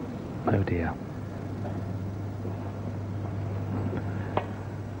 Oh dear.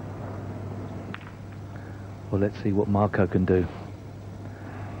 Well, let's see what Marco can do.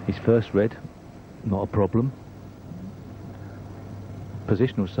 His first red, not a problem.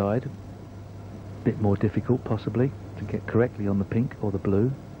 Positional side, a bit more difficult possibly to get correctly on the pink or the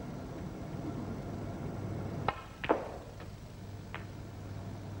blue.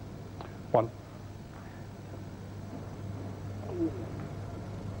 One.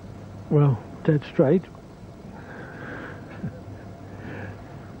 Well, dead straight.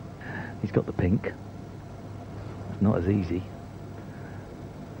 He's got the pink. It's not as easy.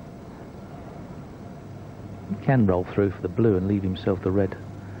 He can roll through for the blue and leave himself the red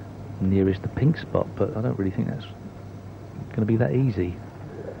nearest the pink spot, but I don't really think that's going to be that easy.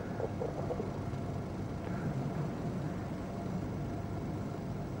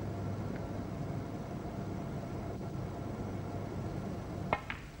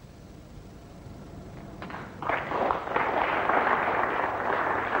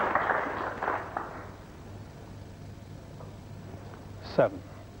 7.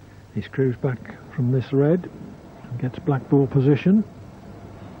 He screws back from this red and gets black ball position.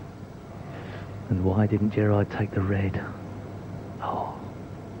 And why didn't Gerard take the red? Oh.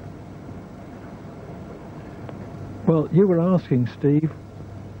 Well, you were asking, Steve,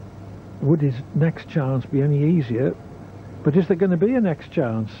 would his next chance be any easier? But is there going to be a next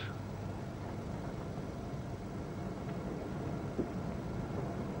chance?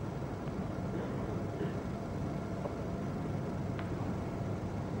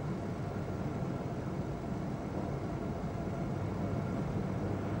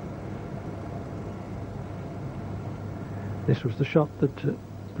 This was the shot that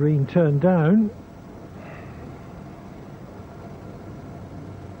Greene turned down.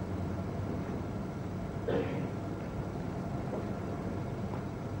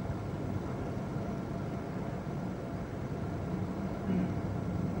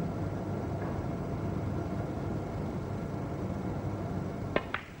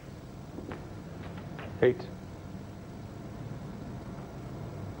 Eight.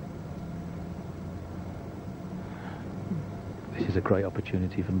 This is a great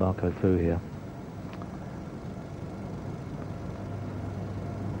opportunity for Marco Fu here.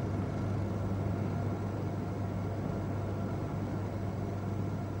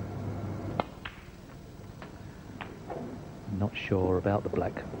 Not sure about the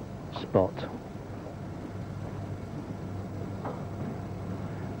black spot.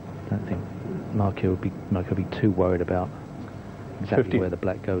 Don't think Marco would be too worried about exactly 50. where the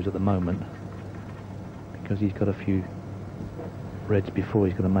black goes at the moment, because he's got a few reds before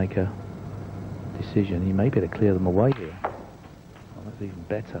he's going to make a decision. He may be able to clear them away here. Oh, that's even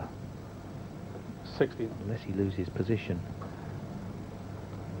better. 60. Unless he loses position.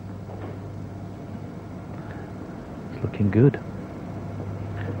 It's looking good.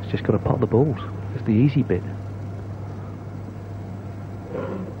 He's just got to pot the balls. It's the easy bit.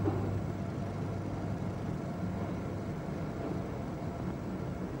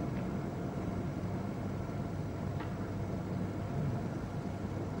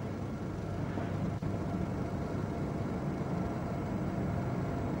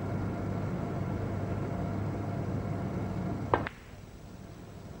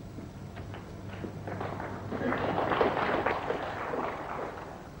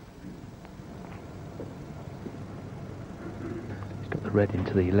 Red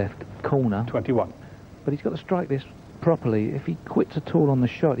into the left corner. 21. But he's got to strike this properly. If he quits at all on the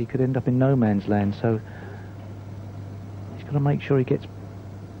shot, he could end up in no man's land. So he's got to make sure he gets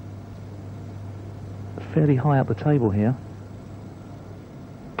fairly high up the table here.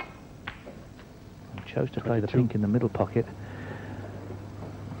 He chose to play the pink in the middle pocket.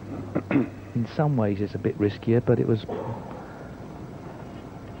 In some ways it's a bit riskier, but it was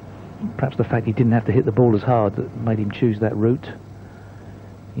perhaps the fact he didn't have to hit the ball as hard that made him choose that route.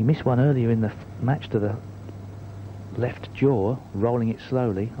 He missed one earlier in the match to the left jaw, rolling it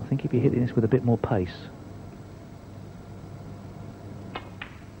slowly. I think he'd be hitting this with a bit more pace.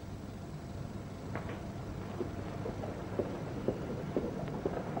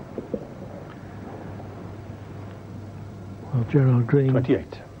 Well, Gerard Greene 28.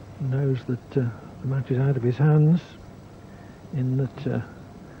 knows that the match is out of his hands, in that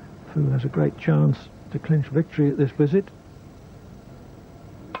Fu has a great chance to clinch victory at this visit.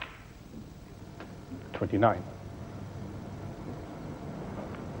 29.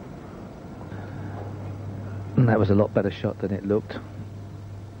 And that was a lot better shot than it looked.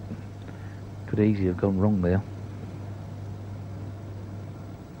 Could easily have gone wrong there.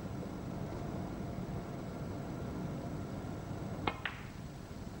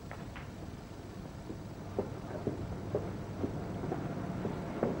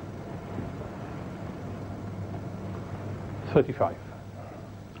 $35.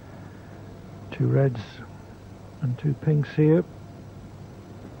 Two reds and two pinks here.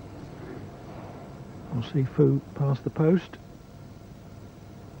 We'll see Fu past the post.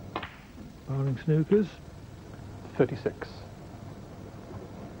 Barring snookers. 36.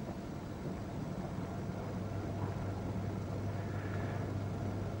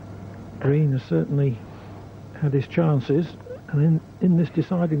 Greene has certainly had his chances, and in this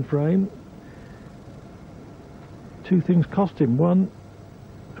deciding frame, two things cost him. One,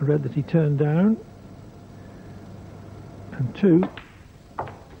 a red that he turned down, and two,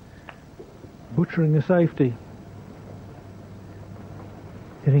 butchering a safety,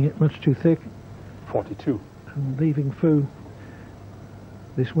 hitting it much too thick 42. and leaving Fu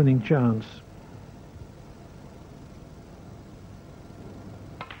this winning chance.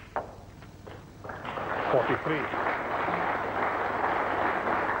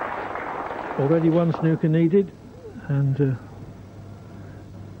 $43. Already one snooker needed, and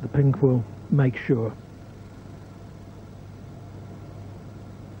the pink will make sure.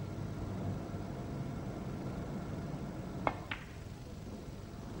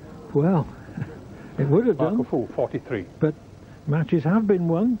 Well, it would have done. Marco Fu, 43. But matches have been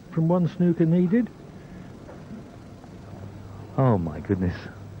won from one snooker needed. Oh my goodness.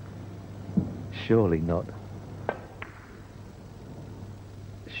 Surely not.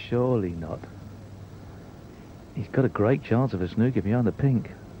 Surely not. He's got a great chance of a snooker behind the pink.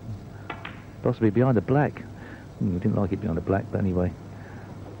 Possibly behind the black. We didn't like it behind the black, but anyway.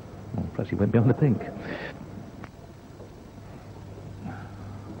 Well, perhaps he went behind the pink.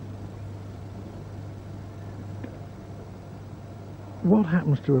 What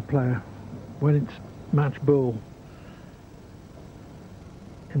happens to a player when it's match ball?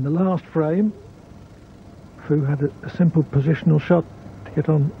 In the last frame, Fu had a simple positional shot to get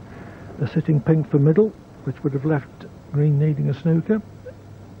on a sitting pink for middle, which would have left Greene needing a snooker.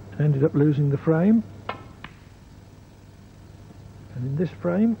 Ended up losing the frame. And in this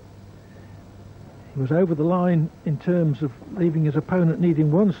frame, he was over the line in terms of leaving his opponent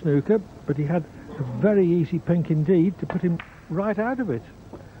needing one snooker, but he had a very easy pink indeed to put him right out of it.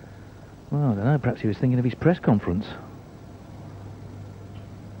 Well, I don't know, perhaps he was thinking of his press conference.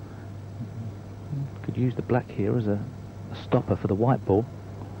 Could use the black here as a stopper for the white ball.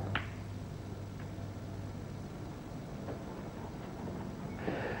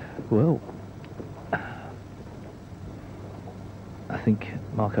 Well, I think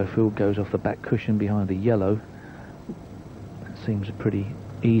Marco Fu goes off the back cushion behind the yellow. That seems a pretty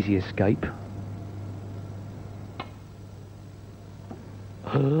easy escape.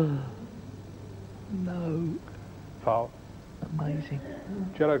 No. Foul. Amazing.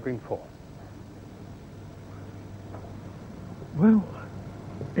 Gerard, Greene, 4. Well,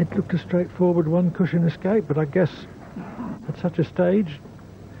 it looked a straightforward one cushion escape, but I guess at such a stage,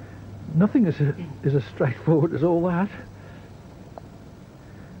 nothing is as straightforward as all that.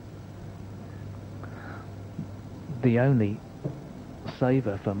 The only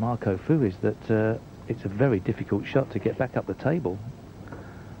saver for Marco Fu is that it's a very difficult shot to get back up the table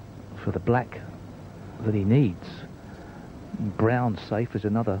for the black that he needs. Brown safe is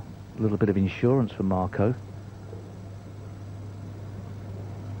another little bit of insurance for Marco.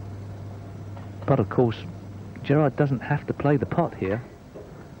 But of course, Gerard doesn't have to play the pot here.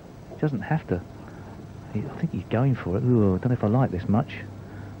 He doesn't have to. I think he's going for it. Ooh, I don't know if I like this much.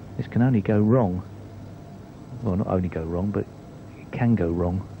 This can only go wrong. Well, not only go wrong, but it can go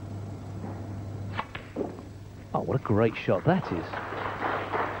wrong. Oh, what a great shot that is.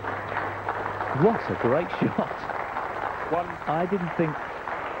 What a great shot. I didn't think,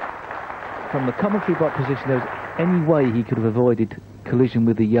 from the commentary box position, there was any way he could have avoided collision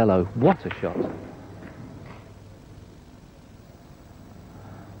with the yellow. What a shot.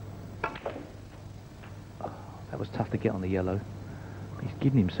 Oh, that was tough to get on the yellow. He's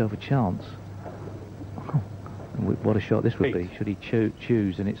given himself a chance. Oh, what a shot this would be, should he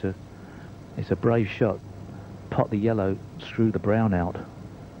choose, and it's a brave shot. Pot the yellow, screw the brown out.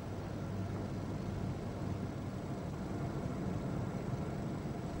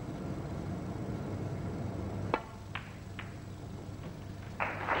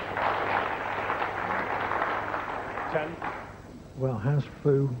 Well, has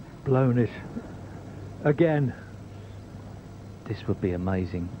Fu blown it again? This would be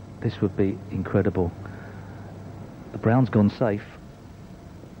amazing. This would be incredible. The brown's gone safe.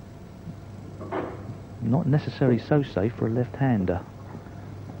 Not necessarily so safe for a left-hander.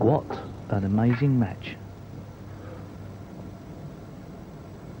 What an amazing match.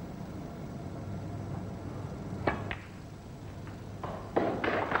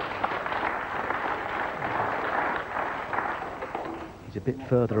 He's a bit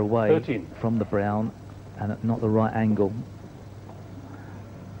further away 13. from the brown and at not the right angle.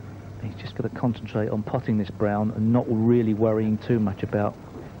 He's just got to concentrate on potting this brown and not really worrying too much about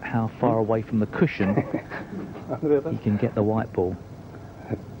how far away from the cushion he can get the white ball.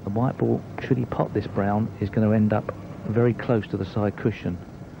 The white ball, should he pot this brown, is going to end up very close to the side cushion.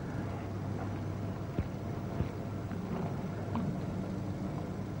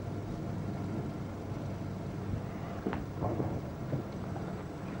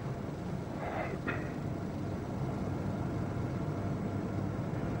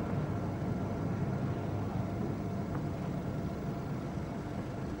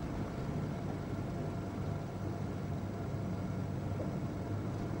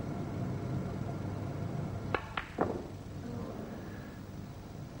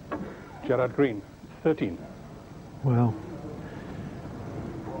 Gerard, Greene, 13. Well,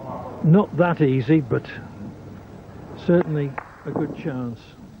 not that easy, but certainly a good chance.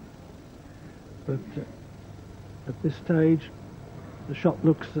 But at this stage, the shot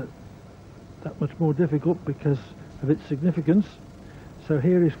looks that much more difficult because of its significance. So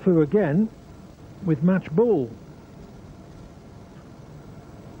here is Fu again with match ball.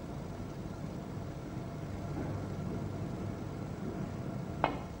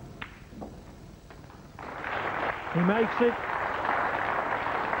 He makes it.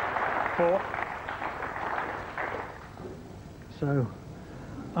 4. So,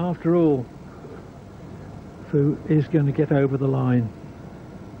 after all, Fu is going to get over the line.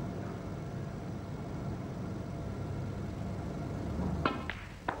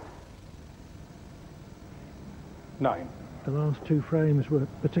 Nine. The last 2 frames were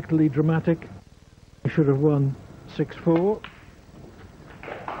particularly dramatic. He should have won 6-4.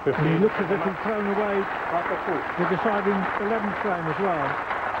 15. And he looked as if he'd thrown away the deciding 11th frame as well.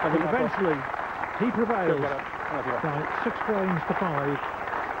 But eventually, he prevails by 6 frames to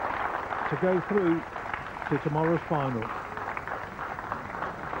 5 to go through to tomorrow's final.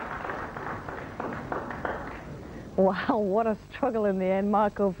 Wow, what a struggle in the end.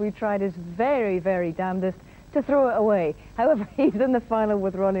 Marco Fu tried his very, very damnedest to throw it away. However, he's in the final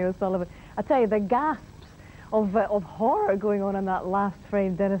with Ronnie O'Sullivan. I tell you, the gasps of horror going on in that last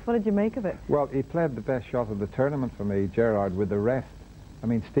frame. Dennis, what did you make of it? Well, he played the best shot of the tournament for me, Gerard, with the rest. I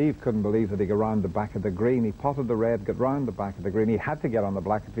mean, Steve couldn't believe that he got round the back of the green. He potted the red, got round the back of the green. He had to get on the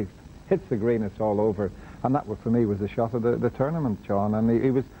black. If he hits the green, it's all over. And that, for me, was the shot of the tournament, John. And he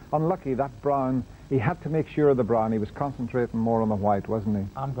was unlucky. That brown, he had to make sure of the brown. He was concentrating more on the white, wasn't he?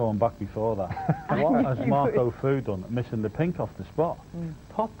 I'm going back before that. What has Marco Fu done, missing the pink off the spot?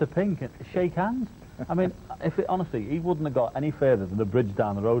 Pop the pink and shake hands. I mean, honestly, he wouldn't have got any further than the bridge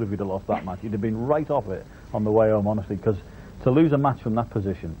down the road if he'd have lost that match. He'd have been right off it on the way home, honestly, because to lose a match from that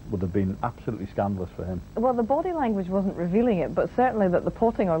position would have been absolutely scandalous for him. Well, the body language wasn't revealing it, but certainly that the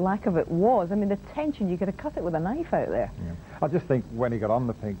potting or lack of it was. I mean, the tension, you could have cut it with a knife out there. Yeah. I just think when he got on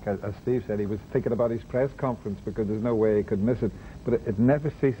the pink, as Steve said, he was thinking about his press conference because there's no way he could miss it. But it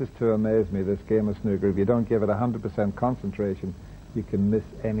never ceases to amaze me, this game of snooker. If you don't give it 100% concentration, you can miss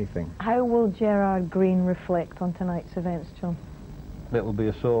anything. How will Gerard Greene reflect on tonight's events, John? It'll be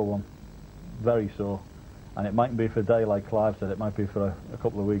a sore one, very sore. And it mightn't be for a day, like Clive said, it might be for a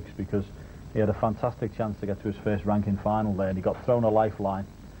couple of weeks, because he had a fantastic chance to get to his first ranking final there, and he got thrown a lifeline.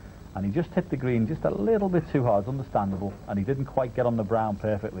 And he just hit the green just a little bit too hard, it's understandable, and he didn't quite get on the brown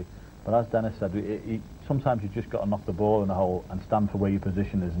perfectly. But as Dennis said, sometimes you've just got to knock the ball in the hole and stand for where your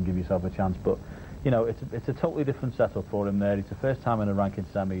position is and give yourself a chance. But, you know, it's a totally different setup for him there. It's the first time in a ranking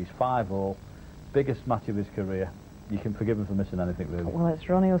semi. He's 5-all, biggest match of his career. You can forgive him for missing anything, really. Well, it's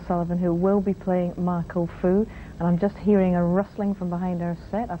Ronnie O'Sullivan who will be playing Marco Fu, and I'm just hearing a rustling from behind our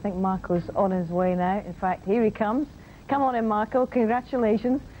set. I think Marco's on his way now. In fact, here he comes. Come on in, Marco.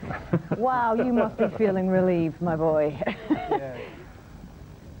 Congratulations. Wow, you must be feeling relieved, my boy. Yeah.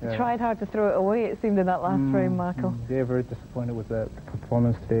 Tried hard to throw it away, it seemed, in that last frame, Marco. Yeah, very disappointed with the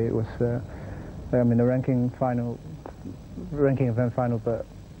performance today. It was, I mean, the ranking event final, but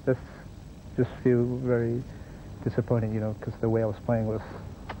this just feel very disappointed, you know, because the way I was playing was,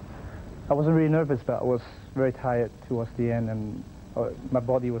 I wasn't really nervous, but I was very tired towards the end, and my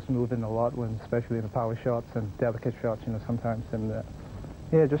body was moving a lot, especially in the power shots and delicate shots, you know, sometimes, and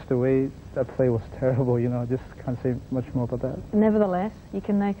yeah, just the way that play was terrible, you know. I just can't say much more about that. Nevertheless, you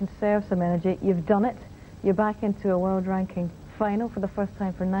can now conserve some energy. You've done it. You're back into a world ranking final for the first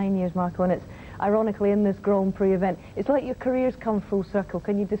time for 9 years, Marco, and it's ironically in this Grand Prix event. It's like your career's come full circle.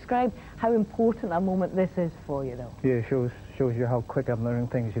 Can you describe how important a moment this is for you, though? Yeah, it shows you how quick I'm learning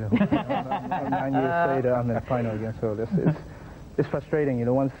things, you know. 9 years later, I'm in the final again, so it's frustrating, you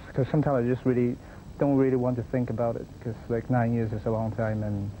know, because sometimes I just don't really want to think about it, because like 9 years is a long time,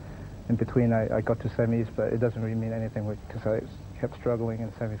 and in between I got to semis, but it doesn't really mean anything because I kept struggling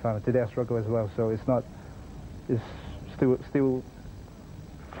in the semi-final. Today I struggle as well, so it's still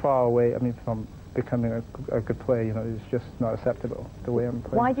far away, I mean, from becoming a good player, you know. It's just not acceptable the way I'm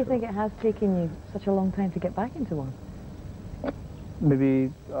playing. Why do you think it has taken you such a long time to get back into one?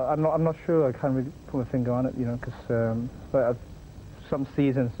 Maybe, I'm not sure, I can't really put my finger on it, you know, because some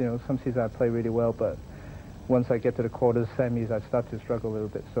seasons I play really well, but once I get to the quarters, semis, I start to struggle a little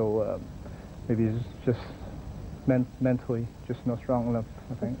bit. So maybe it's just mentally just not strong enough,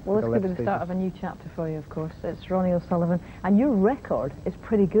 I think. Well, this could be the start of a new chapter for you, of course. It's Ronnie O'Sullivan, and your record is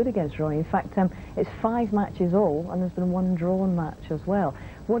pretty good against Ronnie. In fact, it's 5 matches all, and there's been 1 drawn match as well.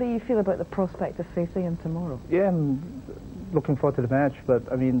 What do you feel about the prospect of facing him tomorrow? Yeah, I'm looking forward to the match, but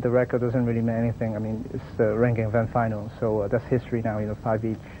I mean, the record doesn't really mean anything. I mean, it's the ranking event final, so that's history now, you know, 5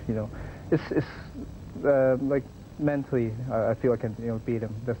 each, you know. It's like mentally, I feel I can, you know, beat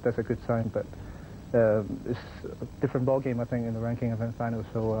him. That's a good sign, but it's a different ball game, I think, in the ranking event final.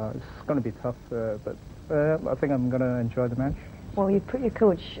 So it's going to be tough, but I think I'm going to enjoy the match. Well, you put your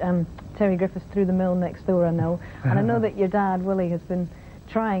coach, Terry Griffiths, through the mill next door, I know. And I know that your dad, Willie, has been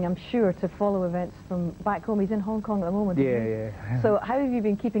trying, I'm sure, to follow events from back home. He's in Hong Kong at the moment, isn't he? Yeah. So how have you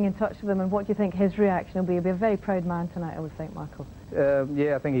been keeping in touch with him, and what do you think his reaction will be? He'll be a very proud man tonight, I would think, Marco.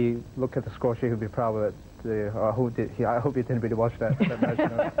 Yeah, I think he looked at the score sheet, he'll be proud of it. I hope he didn't really watch that match. You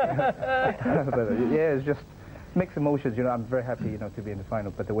know. But yeah, it's just mixed emotions. You know, I'm very happy, you know, to be in the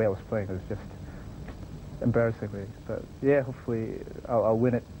final, but the way I was playing was just embarrassingly. But yeah, hopefully I'll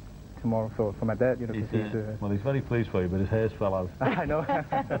win it tomorrow for my dad. You know, well, he's very pleased for you, but his hair's fell out. I know.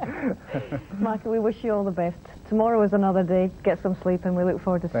 Michael, we wish you all the best. Tomorrow is another day. Get some sleep, and we look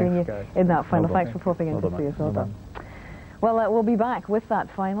forward to seeing you guys. in that final. Well done. Thanks for popping in to see us. Well done. done. Well, we'll be back with that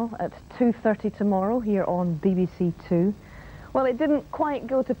final at 2:30 tomorrow here on BBC Two. Well, it didn't quite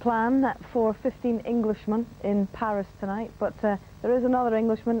go to plan for 15 Englishmen in Paris tonight, but there is another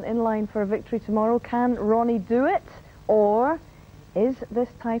Englishman in line for a victory tomorrow. Can Ronnie do it, or is this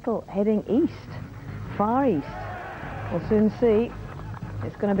title heading east, far east? We'll soon see.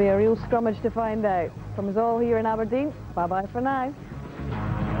 It's going to be a real scrummage to find out. From us all here in Aberdeen, bye-bye for now.